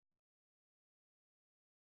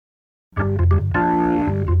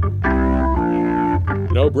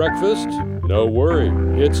No breakfast? No worry.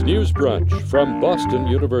 It's News Brunch from Boston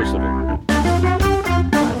University.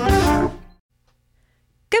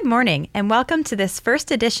 Good morning, and welcome to this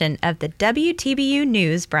first edition of the WTBU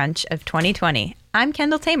News Brunch of 2020. I'm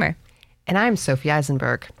Kendall Tamer. And I'm Sophie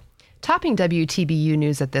Eisenberg. Topping WTBU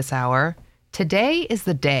News at this hour, today is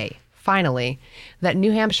the day, finally, that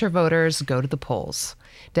New Hampshire voters go to the polls.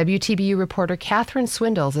 WTBU reporter Catherine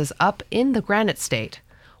Swindles is up in the Granite State.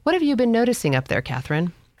 What have you been noticing up there,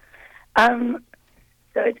 Catherine? So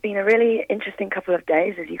it's been a really interesting couple of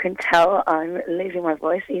days. As you can tell, I'm losing my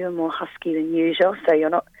voice, even more husky than usual, so you're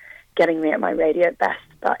not getting me at my radio best.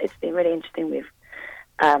 But it's been really interesting. We've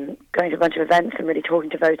going to a bunch of events and really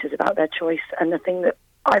talking to voters about their choice. And the thing that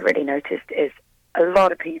I've really noticed is a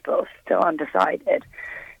lot of people still undecided,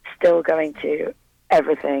 still going to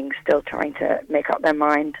everything, still trying to make up their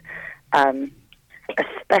mind,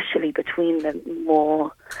 especially between the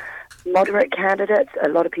more moderate candidates. A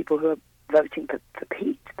lot of people who are voting for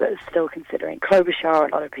Pete but are still considering Klobuchar,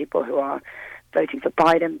 a lot of people who are voting for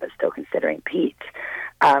Biden but still considering Pete,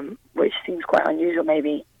 which seems quite unusual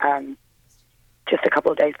maybe just a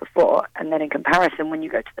couple of days before. And then in comparison, when you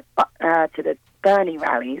go to the Bernie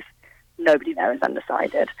rallies, nobody there is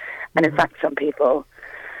undecided. And in fact, some people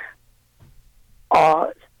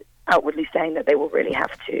are outwardly saying that they will really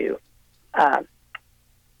have to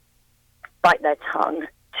bite their tongue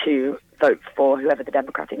to vote for whoever the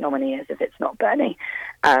Democratic nominee is if it's not Bernie.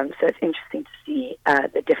 So it's interesting to see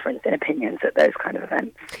the difference in opinions at those kind of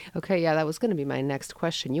events. Okay, yeah, that was going to be my next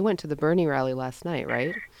question. You went to the Bernie rally last night,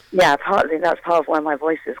 right? Yeah, partly. That's part of why my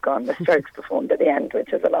voice is gone. The Strokes performed at the end, which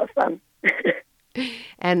was a lot of fun.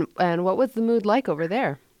 And what was the mood like over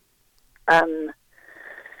there?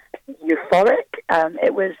 Euphoric.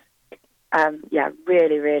 It was,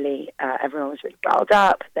 really, really, everyone was really riled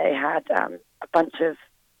up. They had a bunch of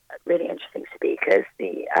really interesting speakers.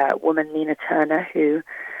 The woman, Nina Turner, who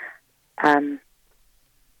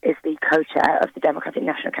is the co-chair of the Democratic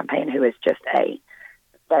National Campaign, who is just a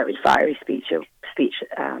very fiery speech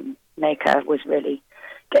maker, was really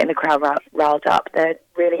getting the crowd riled up. They're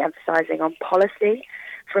really emphasizing on policy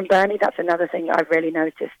from Bernie. That's another thing that I've really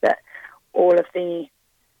noticed, that all of the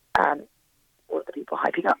people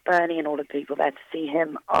hyping up Bernie and all of the people there to see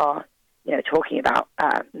him are, talking about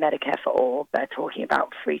Medicare for all. They're talking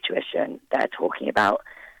about free tuition. They're talking about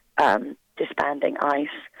disbanding ICE.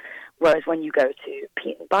 Whereas when you go to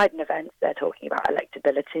Pete and Biden events, they're talking about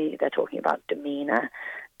electability. They're talking about demeanor.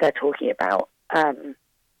 They're talking about kind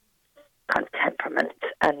of temperament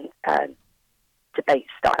and debate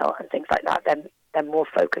style and things like that. They're more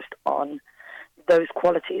focused on those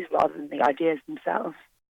qualities rather than the ideas themselves.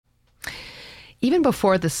 Even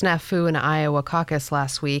before the snafu in Iowa caucus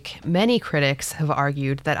last week, many critics have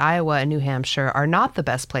argued that Iowa and New Hampshire are not the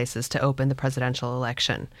best places to open the presidential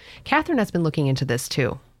election. Catherine has been looking into this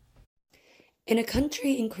too. In a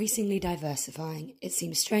country increasingly diversifying, it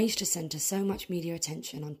seems strange to centre so much media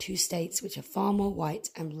attention on two states which are far more white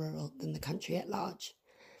and rural than the country at large.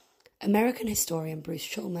 American historian Bruce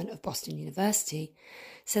Schulman of Boston University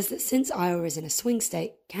says that since Iowa is in a swing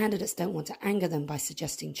state, candidates don't want to anger them by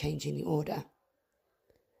suggesting changing the order.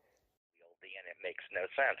 And it makes no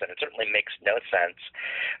sense. And it certainly makes no sense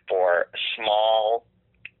for small,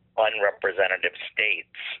 unrepresentative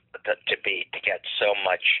states to get so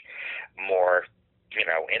much more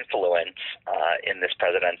influence in this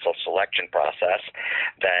presidential selection process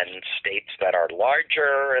than states that are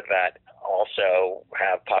larger, that also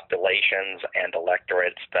have populations and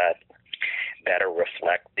electorates that better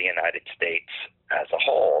reflect the United States as a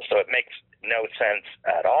whole. So it makes no sense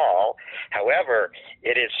at all. However,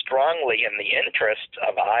 it is strongly in the interest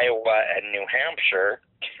of Iowa and New Hampshire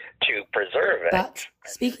to preserve it. But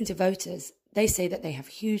speaking to voters, they say that they have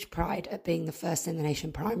huge pride at being the first in the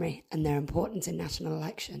nation primary and their importance in national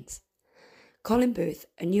elections. Colin Booth,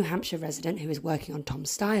 a New Hampshire resident who is working on Tom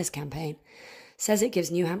Steyer's campaign, says it gives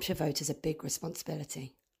New Hampshire voters a big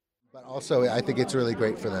responsibility. But also, I think it's really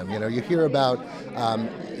great for them. You hear about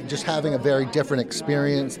just having a very different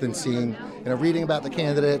experience than seeing, reading about the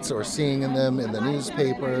candidates or seeing them in the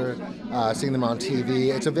newspaper, seeing them on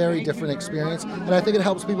TV. It's a very different experience, and I think it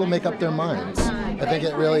helps people make up their minds. I think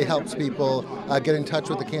it really helps people get in touch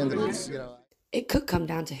with the candidates. It could come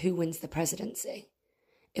down to who wins the presidency.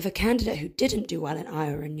 If a candidate who didn't do well in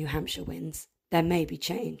Iowa and New Hampshire wins, there may be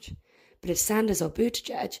change. But if Sanders or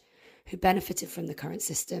Buttigieg, who benefited from the current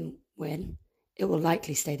system, win, it will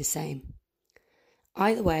likely stay the same.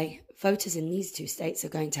 Either way, voters in these two states are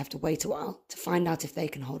going to have to wait a while to find out if they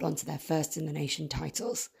can hold on to their first-in-the-nation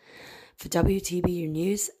titles. For WTBU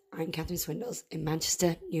News, I'm Catherine Swindles in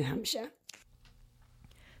Manchester, New Hampshire.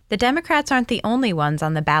 The Democrats aren't the only ones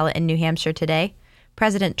on the ballot in New Hampshire today.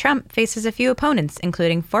 President Trump faces a few opponents,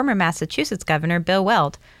 including former Massachusetts Governor Bill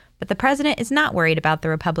Weld, but the president is not worried about the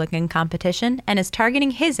Republican competition and is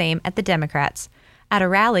targeting his aim at the Democrats. At a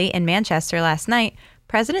rally in Manchester last night,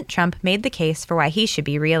 President Trump made the case for why he should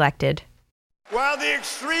be reelected. While the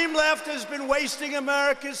extreme left has been wasting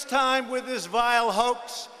America's time with this vile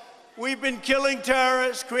hoax, we've been killing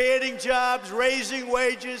terrorists, creating jobs, raising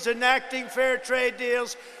wages, enacting fair trade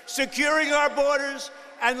deals, securing our borders,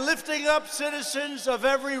 and lifting up citizens of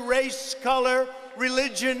every race, color,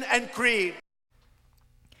 religion, and creed.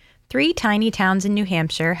 3 tiny towns in New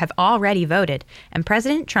Hampshire have already voted, and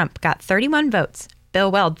President Trump got 31 votes, Bill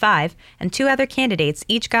Weld 5, and 2 other candidates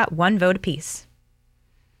each got 1 vote apiece.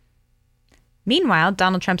 Meanwhile,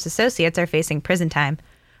 Donald Trump's associates are facing prison time.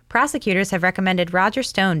 Prosecutors have recommended Roger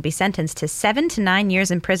Stone be sentenced to 7 to 9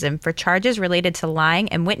 years in prison for charges related to lying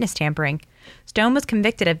and witness tampering. Stone was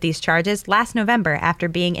convicted of these charges last November after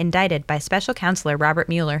being indicted by special counsel Robert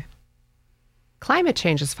Mueller. Climate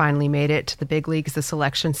change has finally made it to the big leagues this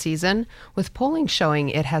election season, with polling showing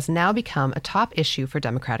it has now become a top issue for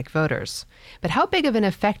Democratic voters. But how big of an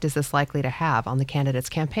effect is this likely to have on the candidates'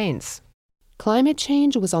 campaigns? Climate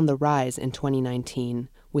change was on the rise in 2019,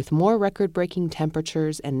 with more record-breaking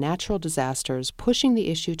temperatures and natural disasters pushing the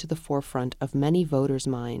issue to the forefront of many voters'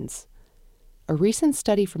 minds. A recent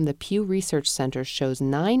study from the Pew Research Center shows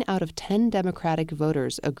 9 out of 10 Democratic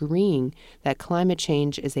voters agreeing that climate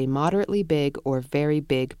change is a moderately big or very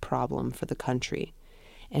big problem for the country.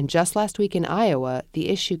 And just last week in Iowa, the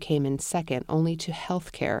issue came in second only to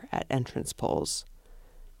health care at entrance polls.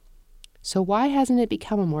 So why hasn't it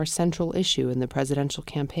become a more central issue in the presidential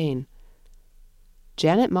campaign?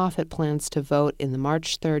 Janet Moffett plans to vote in the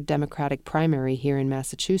March 3rd Democratic primary here in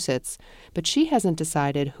Massachusetts, but she hasn't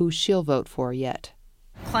decided who she'll vote for yet.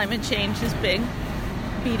 Climate change is big.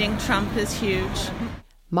 Beating Trump is huge.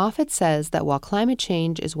 Moffett says that while climate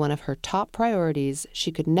change is one of her top priorities,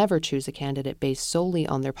 she could never choose a candidate based solely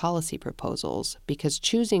on their policy proposals, because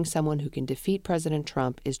choosing someone who can defeat President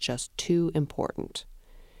Trump is just too important.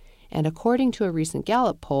 And according to a recent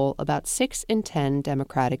Gallup poll, about 6 in 10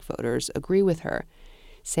 Democratic voters agree with her,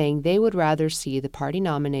 saying they would rather see the party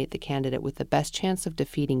nominate the candidate with the best chance of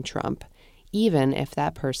defeating Trump, even if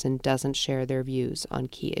that person doesn't share their views on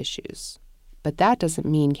key issues. But that doesn't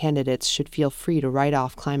mean candidates should feel free to write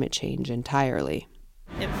off climate change entirely.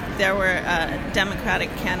 If there were a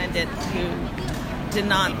Democratic candidate who did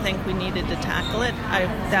not think we needed to tackle it,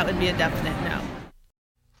 that would be a definite no.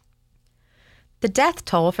 The death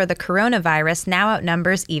toll for the coronavirus now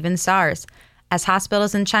outnumbers even SARS. As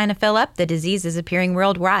hospitals in China fill up, the disease is appearing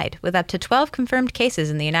worldwide, with up to 12 confirmed cases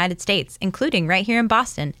in the United States, including right here in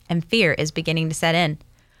Boston, and fear is beginning to set in.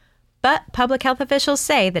 But public health officials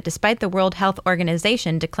say that despite the World Health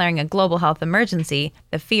Organization declaring a global health emergency,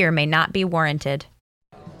 the fear may not be warranted.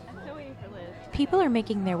 People are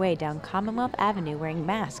making their way down Commonwealth Avenue wearing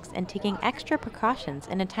masks and taking extra precautions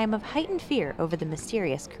in a time of heightened fear over the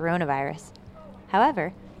mysterious coronavirus.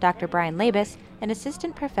 However, Dr. Brian Labus, an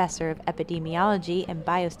assistant professor of epidemiology and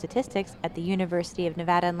biostatistics at the University of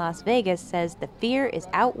Nevada in Las Vegas, says the fear is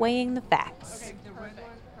outweighing the facts.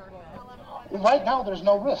 Right now, there's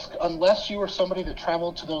no risk. Unless you are somebody that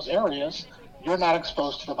traveled to those areas, you're not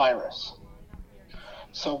exposed to the virus.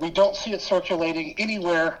 So we don't see it circulating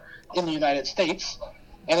anywhere in the United States.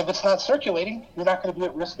 And if it's not circulating, you're not going to be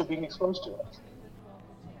at risk of being exposed to it.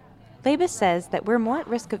 Labus says that we're more at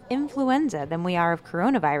risk of influenza than we are of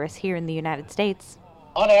coronavirus here in the United States.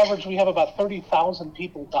 On average, we have about 30,000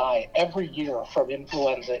 people die every year from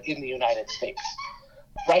influenza in the United States.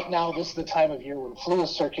 Right now, this is the time of year when flu is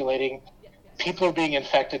circulating, people are being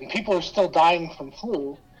infected, and people are still dying from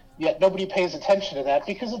flu, yet nobody pays attention to that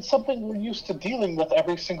because it's something we're used to dealing with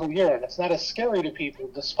every single year, and it's not as scary to people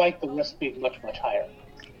despite the risk being much, much higher.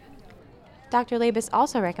 Dr. Labus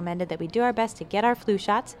also recommended that we do our best to get our flu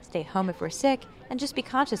shots, stay home if we're sick, and just be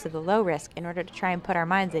conscious of the low risk in order to try and put our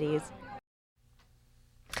minds at ease.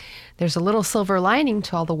 There's a little silver lining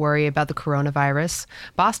to all the worry about the coronavirus.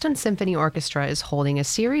 Boston Symphony Orchestra is holding a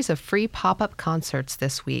series of free pop-up concerts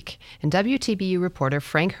this week, and WTBU reporter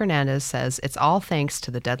Frank Hernandez says it's all thanks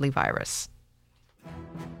to the deadly virus.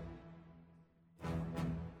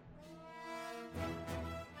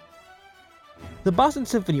 The Boston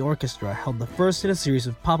Symphony Orchestra held the first in a series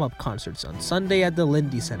of pop-up concerts on Sunday at the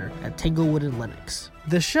Lindy Center at Tanglewood and Lenox.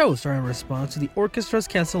 The shows are in response to the orchestra's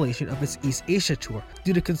cancellation of its East Asia tour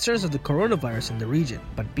due to concerns of the coronavirus in the region.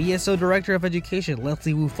 But BSO Director of Education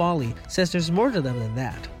Leslie Wu Foley says there's more to them than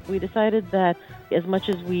that. We decided that as much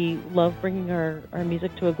as we love bringing our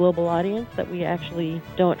music to a global audience, that we actually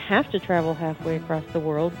don't have to travel halfway across the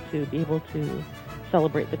world to be able to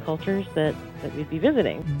celebrate the cultures that we'd be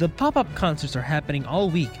visiting. The pop-up concerts are happening all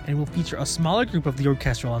week and will feature a smaller group of the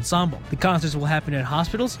orchestral ensemble. The concerts will happen at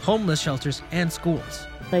hospitals, homeless shelters, and schools.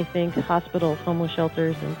 I think hospitals, homeless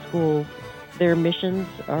shelters, and schools, their missions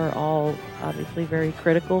are all obviously very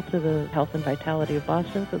critical to the health and vitality of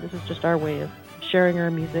Boston, so this is just our way of sharing our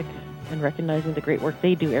music and recognizing the great work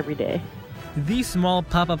they do every day. These small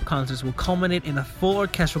pop-up concerts will culminate in a full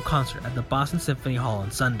orchestral concert at the Boston Symphony Hall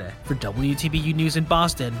on Sunday. For WTBU News in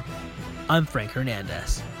Boston, I'm Frank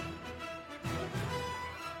Hernandez.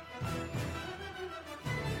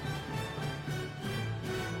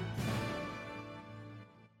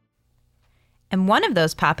 And one of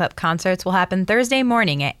those pop-up concerts will happen Thursday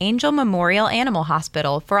morning at Angel Memorial Animal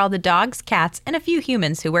Hospital for all the dogs, cats, and a few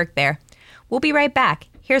humans who work there. We'll be right back.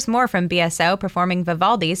 Here's more from BSO performing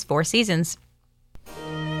Vivaldi's Four Seasons.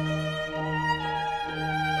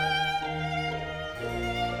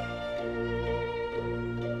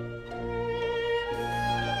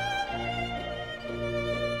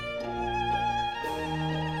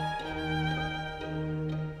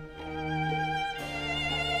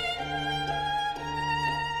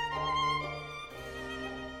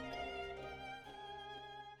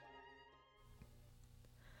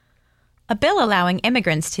 A bill allowing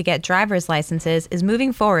immigrants to get driver's licenses is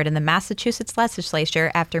moving forward in the Massachusetts legislature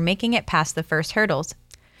after making it past the first hurdles.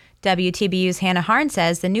 WTBU's Hannah Harn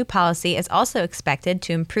says the new policy is also expected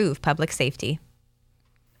to improve public safety.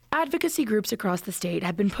 Advocacy groups across the state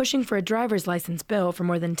have been pushing for a driver's license bill for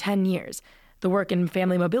more than 10 years. The Work and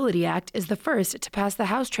Family Mobility Act is the first to pass the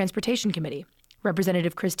House Transportation Committee.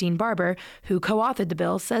 Representative Christine Barber, who co-authored the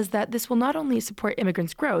bill, says that this will not only support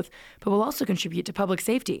immigrants' growth, but will also contribute to public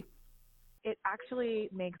safety. It actually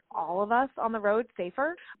makes all of us on the road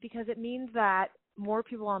safer because it means that more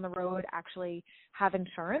people on the road actually have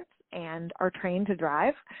insurance and are trained to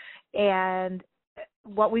drive. And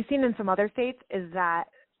what we've seen in some other states is that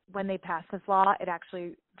when they passed this law, it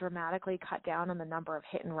actually dramatically cut down on the number of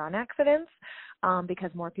hit and run accidents because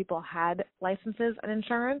more people had licenses and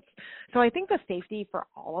insurance. So I think the safety for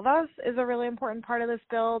all of us is a really important part of this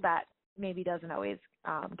bill that maybe doesn't always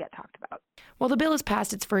get talked about. While the bill has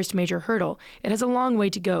passed its first major hurdle, it has a long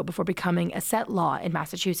way to go before becoming a set law in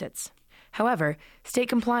Massachusetts. However, state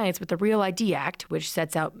compliance with the Real ID Act, which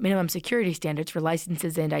sets out minimum security standards for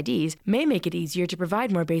licenses and IDs, may make it easier to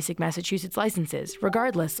provide more basic Massachusetts licenses,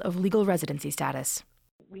 regardless of legal residency status.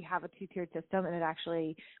 We have a two-tiered system, and it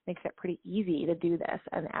actually makes it pretty easy to do this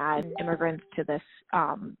and add immigrants to this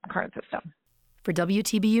current system. For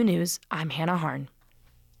WTBU News, I'm Hannah Harn.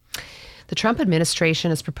 The Trump administration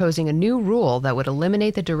is proposing a new rule that would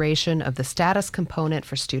eliminate the duration of the status component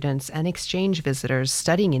for students and exchange visitors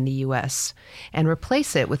studying in the U.S. and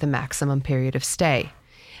replace it with a maximum period of stay.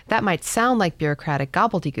 That might sound like bureaucratic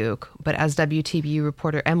gobbledygook, but as WTBU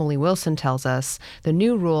reporter Emily Wilson tells us, the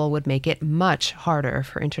new rule would make it much harder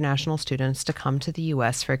for international students to come to the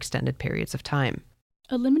U.S. for extended periods of time.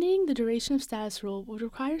 Eliminating the duration of status rule would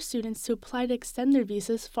require students to apply to extend their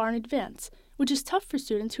visas far in advance, which is tough for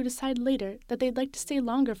students who decide later that they'd like to stay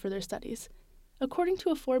longer for their studies. According to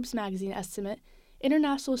a Forbes magazine estimate,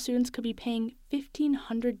 international students could be paying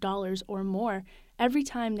 $1,500 or more every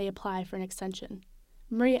time they apply for an extension.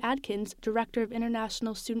 Maria Adkins, Director of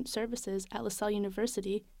International Student Services at LaSalle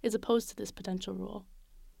University, is opposed to this potential rule.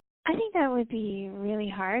 I think that would be really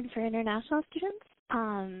hard for international students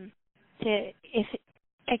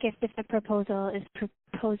if the proposal is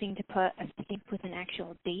proposing to put a stamp with an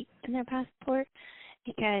actual date in their passport,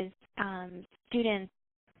 because students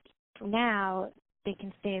now, they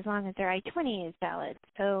can stay as long as their I-20 is valid.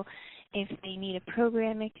 So if they need a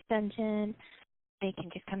program extension, they can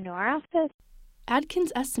just come to our office.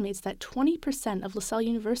 Adkins estimates that 20% of LaSalle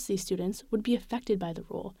University students would be affected by the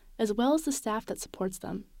rule, as well as the staff that supports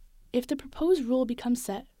them. If the proposed rule becomes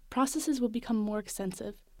set, processes will become more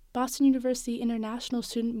extensive. Boston University international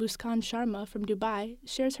student Muskan Sharma from Dubai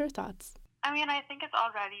shares her thoughts. I mean, I think it's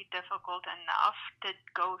already difficult enough to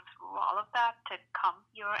go through all of that, to come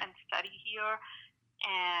here and study here,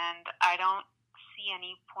 and I don't see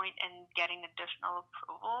any point in getting additional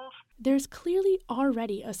approvals. There's clearly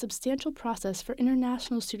already a substantial process for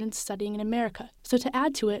international students studying in America, so to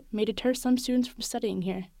add to it may deter some students from studying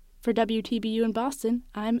here. For WTBU in Boston,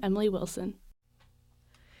 I'm Emily Wilson.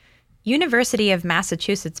 University of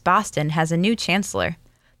Massachusetts Boston has a new chancellor.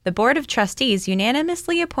 The Board of Trustees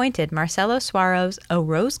unanimously appointed Marcelo Suarez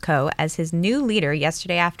Orozco as his new leader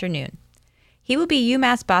yesterday afternoon. He will be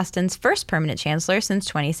UMass Boston's first permanent chancellor since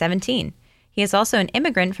 2017. He is also an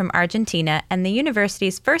immigrant from Argentina and the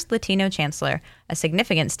university's first Latino chancellor, a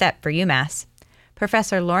significant step for UMass.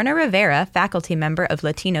 Professor Lorna Rivera, faculty member of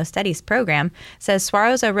Latino Studies program, says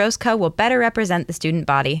Suarez Orozco will better represent the student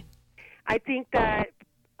body. I think that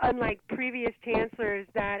unlike previous chancellors,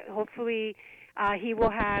 that hopefully he will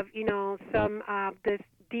have, some this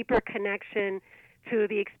deeper connection to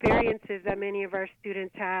the experiences that many of our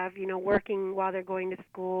students have, working while they're going to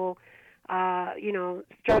school,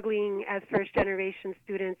 struggling as first-generation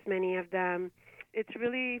students, many of them. It's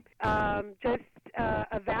really just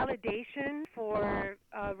a validation for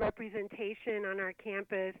representation on our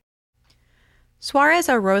campus. Suarez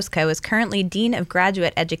Orozco is currently Dean of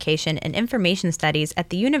Graduate Education and Information Studies at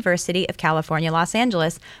the University of California, Los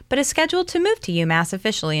Angeles, but is scheduled to move to UMass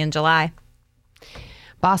officially in July.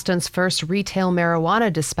 Boston's first retail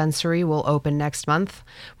marijuana dispensary will open next month,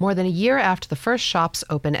 more than a year after the first shops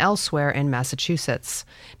open elsewhere in Massachusetts.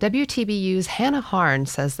 WTBU's Hannah Harn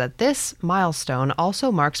says that this milestone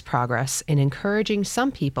also marks progress in encouraging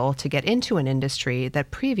some people to get into an industry that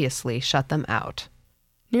previously shut them out.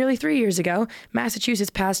 Nearly 3 years ago, Massachusetts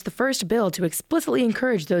passed the first bill to explicitly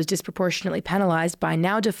encourage those disproportionately penalized by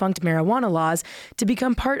now-defunct marijuana laws to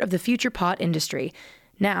become part of the future pot industry.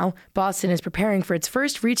 Now, Boston is preparing for its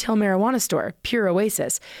first retail marijuana store, Pure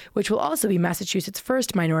Oasis, which will also be Massachusetts'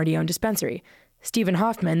 first minority-owned dispensary. Stephen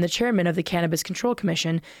Hoffman, the chairman of the Cannabis Control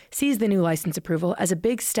Commission, sees the new license approval as a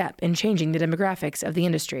big step in changing the demographics of the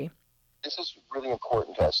industry. This is really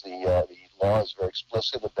important to us. The law is very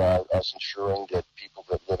explicit about us ensuring that people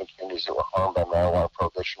that live in communities that were harmed by marijuana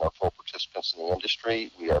prohibition are full participants in the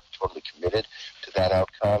industry. We are totally committed to that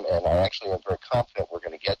outcome, and I actually am very confident we're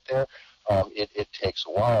going to get there. It takes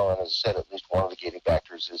a while, and as I said, at least one of the gating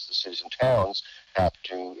factors is the cities and towns have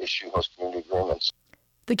to issue host community agreements.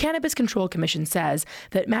 The Cannabis Control Commission says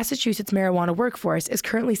that Massachusetts' marijuana workforce is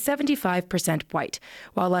currently 75% white,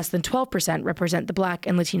 while less than 12% represent the Black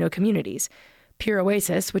and Latino communities. Pure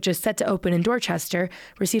Oasis, which is set to open in Dorchester,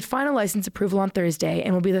 received final license approval on Thursday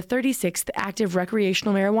and will be the 36th active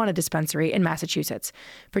recreational marijuana dispensary in Massachusetts.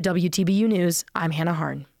 For WTBU News, I'm Hannah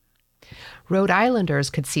Harn. Rhode Islanders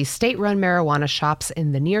could see state-run marijuana shops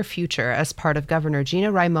in the near future as part of Governor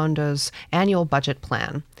Gina Raimondo's annual budget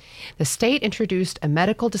plan. The state introduced a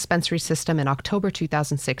medical dispensary system in October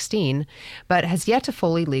 2016, but has yet to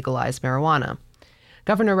fully legalize marijuana.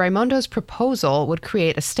 Governor Raimondo's proposal would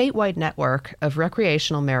create a statewide network of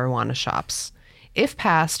recreational marijuana shops. If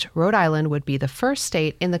passed, Rhode Island would be the first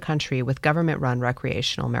state in the country with government-run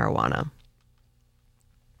recreational marijuana.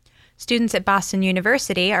 Students at Boston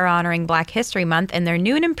University are honoring Black History Month in their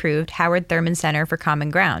new and improved Howard Thurman Center for Common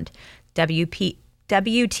Ground.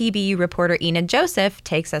 WTBU reporter Enid Joseph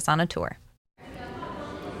takes us on a tour.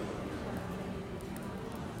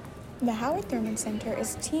 The Howard Thurman Center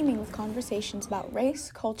is teeming with conversations about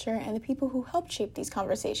race, culture, and the people who helped shape these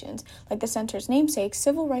conversations, like the center's namesake,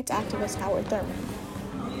 civil rights activist Howard Thurman.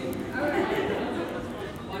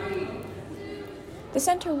 The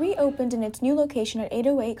center reopened in its new location at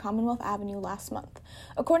 808 Commonwealth Avenue last month.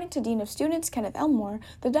 According to Dean of Students Kenneth Elmore,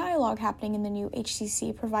 the dialogue happening in the new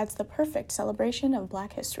HCC provides the perfect celebration of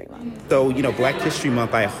Black History Month. So, Black History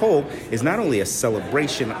Month, I hope, is not only a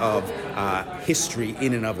celebration of history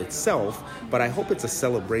in and of itself, but I hope it's a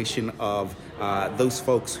celebration of those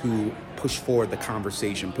folks who push forward the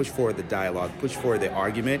conversation, push forward the dialogue, push forward the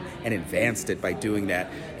argument, and advanced it by doing that.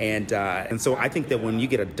 And so I think that when you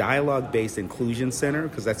get a dialogue-based inclusion center,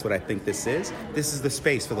 because that's what I think this is the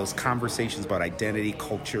space for those conversations about identity,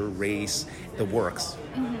 culture, race, the works.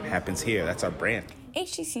 Happens here. That's our brand.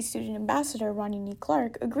 HCC student ambassador Ronnie Nee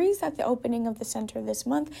Clark agrees that the opening of the center this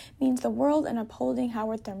month means the world in upholding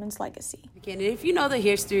Howard Thurman's legacy. And if you know the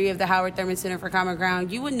history of the Howard Thurman Center for Common Ground,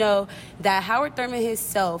 you would know that Howard Thurman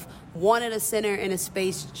himself wanted a center in a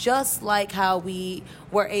space just like how we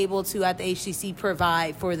were able to at the HCC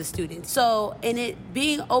provide for the students. So, and it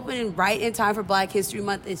being open right in time for Black History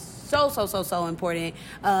Month is so important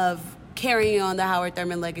of carrying on the Howard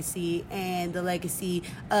Thurman legacy and the legacy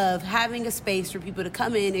of having a space for people to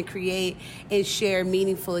come in and create and share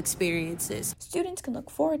meaningful experiences. Students can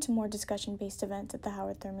look forward to more discussion-based events at the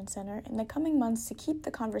Howard Thurman Center in the coming months to keep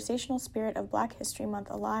the conversational spirit of Black History Month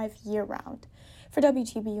alive year-round. For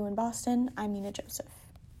WTBU in Boston, I'm Enid Joseph.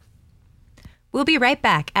 We'll be right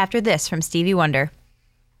back after this from Stevie Wonder.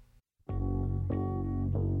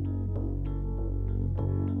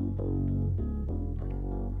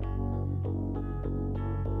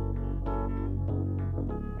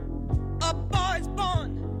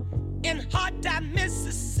 hot down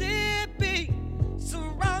Mississippi,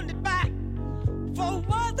 surrounded by four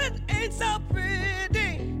walls that ain't so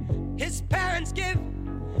pretty. His parents give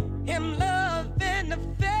him love and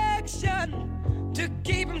affection to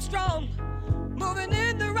keep him strong, moving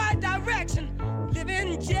in the right direction,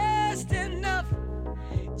 living just enough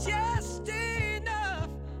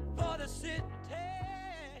for the city.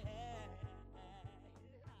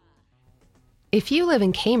 If you live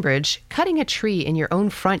in Cambridge, cutting a tree in your own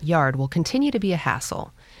front yard will continue to be a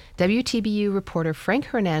hassle. WTBU reporter Frank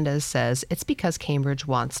Hernandez says it's because Cambridge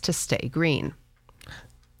wants to stay green.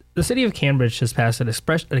 The city of Cambridge has passed an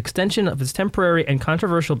extension of its temporary and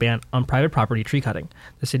controversial ban on private property tree cutting.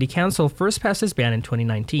 The city council first passed this ban in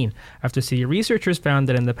 2019, after city researchers found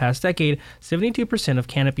that in the past decade, 72% of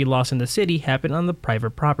canopy loss in the city happened on the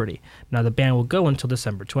private property. Now the ban will go until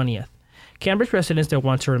December 20th. Cambridge residents that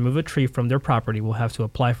want to remove a tree from their property will have to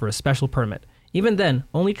apply for a special permit. Even then,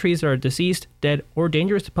 only trees that are deceased, dead, or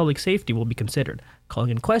dangerous to public safety will be considered, calling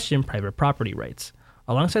in question private property rights.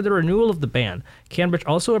 Alongside the renewal of the ban, Cambridge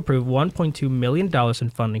also approved $1.2 million in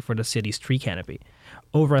funding for the city's tree canopy.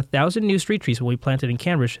 Over 1,000 new street trees will be planted in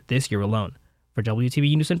Cambridge this year alone. For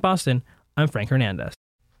WTBU News in Boston, I'm Frank Hernandez.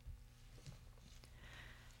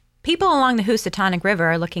 People along the Housatonic River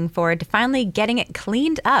are looking forward to finally getting it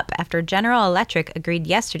cleaned up after General Electric agreed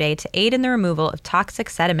yesterday to aid in the removal of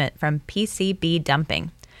toxic sediment from PCB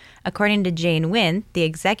dumping. According to Jane Wynn, the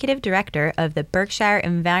executive director of the Berkshire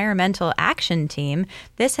Environmental Action Team,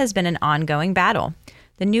 this has been an ongoing battle.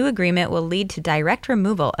 The new agreement will lead to direct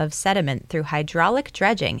removal of sediment through hydraulic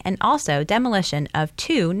dredging and also demolition of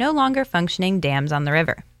 2 no longer functioning dams on the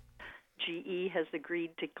river. GE has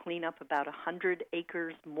agreed to clean up about 100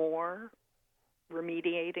 acres more,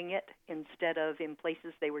 remediating it, instead of in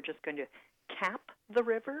places they were just going to cap the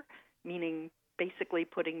river, meaning basically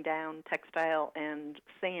putting down textile and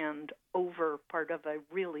sand over part of a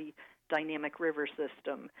really dynamic river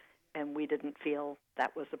system, and we didn't feel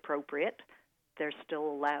that was appropriate. They're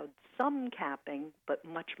still allowed some capping, but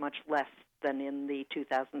much, much less than in the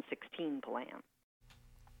 2016 plan.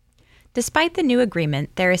 Despite the new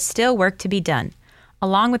agreement, there is still work to be done.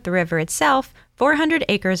 Along with the river itself, 400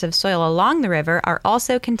 acres of soil along the river are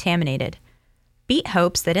also contaminated. Beat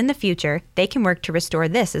hopes that in the future, they can work to restore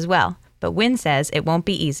this as well, but Wynn says it won't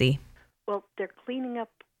be easy. Well, they're cleaning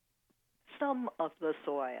up some of the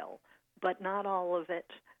soil, but not all of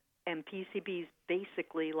it, and PCBs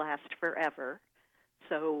basically last forever.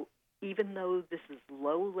 So even though this is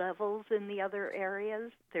low levels in the other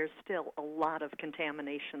areas, there's still a lot of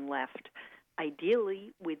contamination left. Ideally,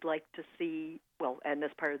 we'd like to see, well, and as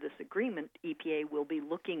part of this agreement, EPA will be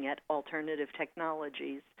looking at alternative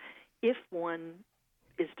technologies. If one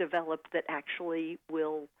is developed that actually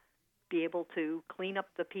will be able to clean up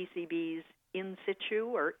the PCBs in situ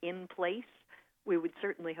or in place, we would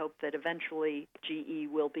certainly hope that eventually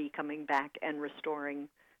GE will be coming back and restoring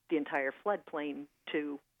the entire floodplain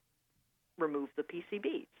to remove the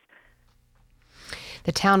PCBs.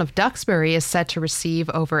 The town of Duxbury is set to receive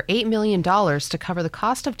over $8 million to cover the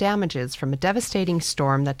cost of damages from a devastating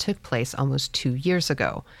storm that took place almost 2 years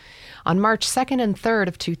ago. On March 2nd and 3rd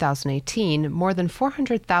of 2018, more than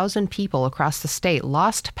 400,000 people across the state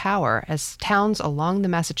lost power as towns along the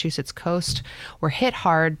Massachusetts coast were hit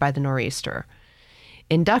hard by the nor'easter.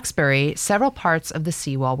 In Duxbury, several parts of the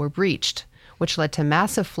seawall were breached, which led to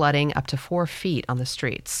massive flooding up to 4 feet on the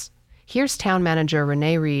streets. Here's town manager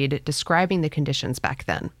Renee Reed describing the conditions back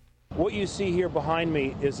then. What you see here behind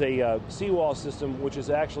me is a seawall system which is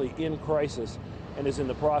actually in crisis and is in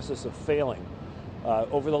the process of failing.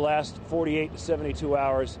 Over the last 48 to 72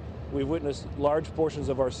 hours, we've witnessed large portions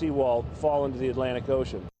of our seawall fall into the Atlantic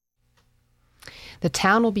Ocean. The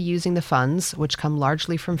town will be using the funds, which come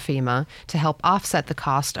largely from FEMA, to help offset the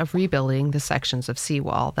cost of rebuilding the sections of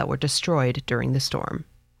seawall that were destroyed during the storm.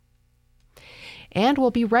 And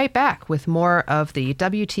we'll be right back with more of the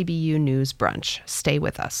WTBU News Brunch. Stay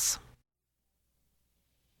with us.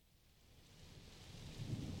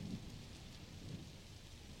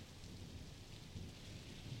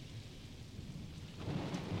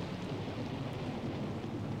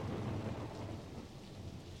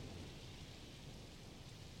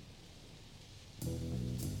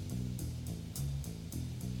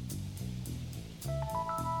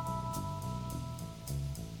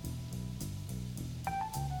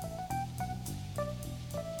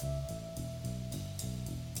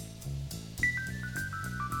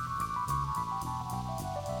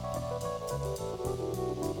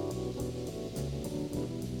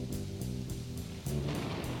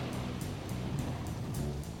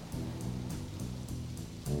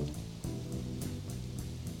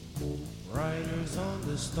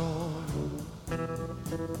 the storm.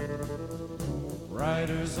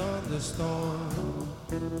 Riders on the storm.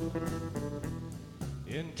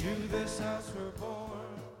 Into this house we're born.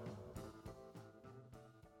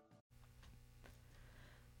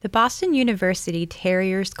 The Boston University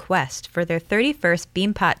Terriers' quest for their 31st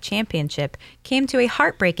Beanpot Championship came to a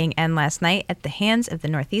heartbreaking end last night at the hands of the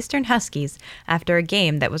Northeastern Huskies after a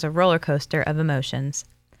game that was a roller coaster of emotions.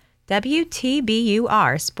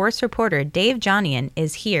 WTBUR sports reporter Dave Johnian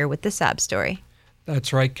is here with the sob story.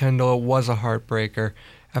 That's right, Kendall. It was a heartbreaker.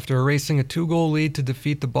 After erasing a 2-goal lead to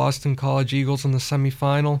defeat the Boston College Eagles in the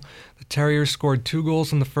semifinal, the Terriers scored 2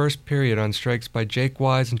 goals in the first period on strikes by Jake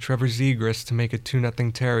Wise and Trevor Zegras to make it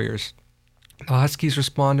 2-0 Terriers. The Huskies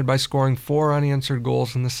responded by scoring 4 unanswered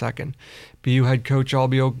goals in the second. BU head coach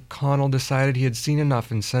Albie O'Connell decided he had seen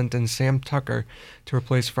enough and sent in Sam Tucker to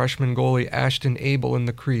replace freshman goalie Ashton Abel in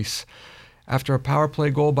the crease. After a power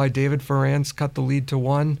play goal by David Ferrance cut the lead to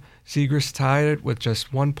 1, Zegras tied it with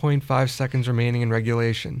just 1.5 seconds remaining in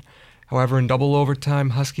regulation. However, in double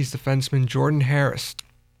overtime, Huskies defenseman Jordan Harris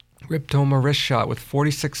ripped home a wrist shot with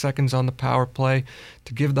 46 seconds on the power play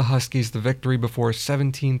to give the Huskies the victory before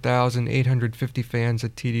 17,850 fans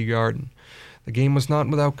at TD Garden. The game was not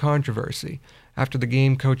without controversy. After the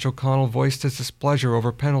game, Coach O'Connell voiced his displeasure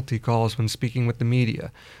over penalty calls when speaking with the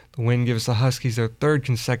media. The win gives the Huskies their 3rd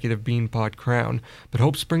consecutive Beanpot crown, but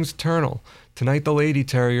hope springs eternal. Tonight, the Lady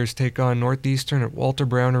Terriers take on Northeastern at Walter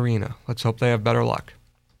Brown Arena. Let's hope they have better luck.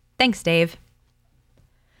 Thanks, Dave.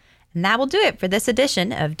 And that will do it for this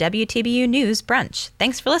edition of WTBU News Brunch.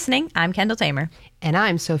 Thanks for listening. I'm Kendall Tamer. And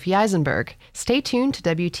I'm Sophie Eisenberg. Stay tuned to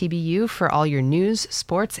WTBU for all your news,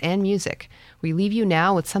 sports, and music. We leave you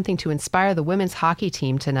now with something to inspire the women's hockey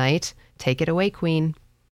team tonight. Take it away, Queen.